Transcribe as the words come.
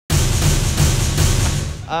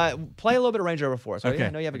Play a little bit of Range Rover for us. Okay. I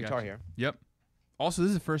know you have a guitar here. Yep. Also, this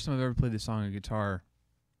is the first time I've ever played this song on guitar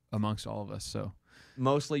amongst all of us. So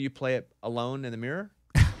mostly you play it alone in the mirror?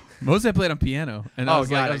 Mostly I played on piano. And I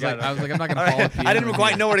was like, I'm not going to follow piano. I didn't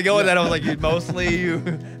quite know where to go with that. I was like, mostly you.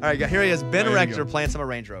 All right, here he is, Ben Rector playing some of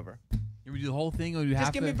Range Rover. You do the whole thing, or do you have to?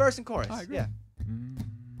 Just give me verse and chorus. Right, yeah.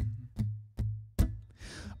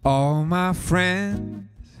 All my friends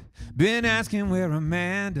been asking where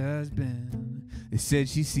Amanda's been. They said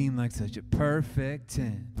she seemed like such a perfect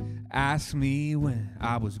 10. Asked me when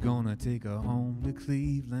I was gonna take her home to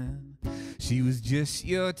Cleveland. She was just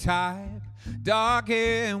your type, dark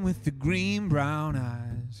hair and with the green-brown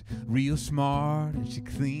eyes. Real smart and she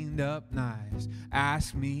cleaned up nice.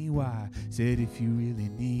 Asked me why, said if you really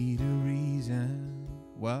need a reason,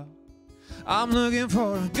 well, I'm looking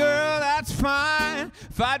for a girl that's fine.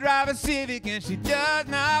 If I drive a Civic and she does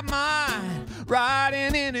not mind,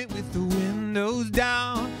 riding in it with the windows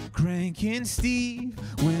down, cranking Steve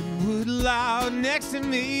Winwood loud next to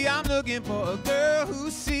me. I'm looking for a girl who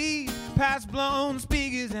sees past blown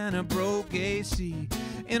speakers and a broke AC,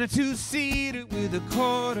 in a two-seater with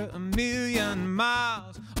 250,000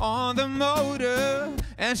 miles on the motor.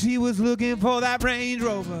 And she was looking for that Range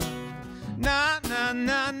Rover. Nah, nah,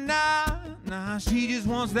 nah, nah, nah, she just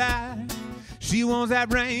wants that. She wants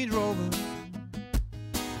that Range Rover.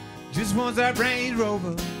 Just wants that Range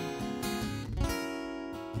Rover.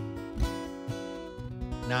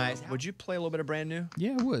 Nice. Would you play a little bit of Brand New?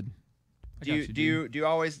 Yeah, I would. Do you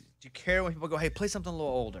care when people go, hey, play something a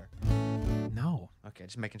little older? No. Okay,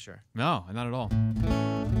 just making sure. No, not at all.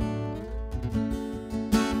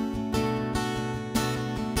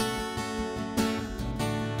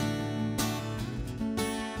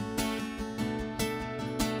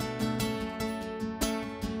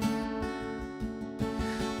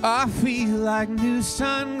 I feel like new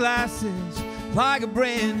sunglasses, like a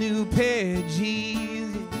brand new pair of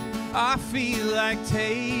jeans. I feel like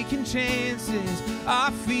taking chances. I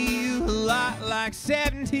feel a lot like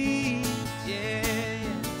 17, yeah.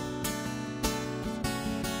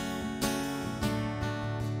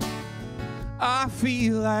 I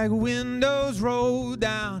feel like windows roll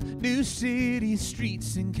down new city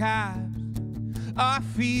streets and cabs. I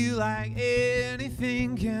feel like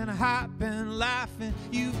anything can happen, laughing.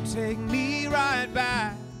 You take me right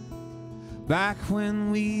back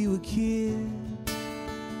when we were kids.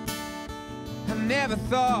 I never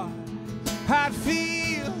thought I'd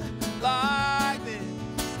feel like this,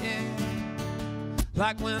 yeah.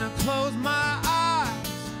 Like when I close my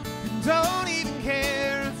eyes and don't even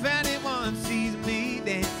care if anyone sees me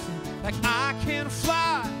dancing. Like I can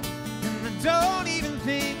fly and I don't even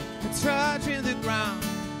think of touching the ground.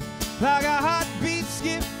 Like a heartbeat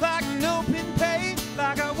skip, like an open page,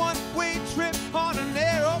 like a one-way trip on an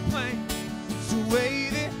aeroplane. It's the way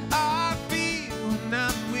that I feel when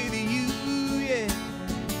I'm with you, yeah.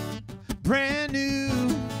 Brand new,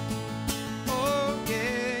 oh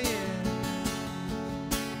yeah, yeah.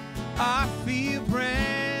 I feel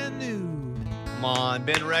brand new. Come on,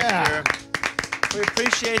 Ben Rector. Yeah. We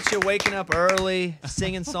appreciate you waking up early,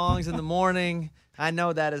 singing songs in the morning. I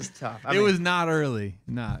know that is tough. It was not early,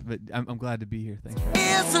 but I'm glad to be here. Thanks for having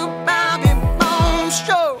me. It's a Bobby Bones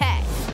show.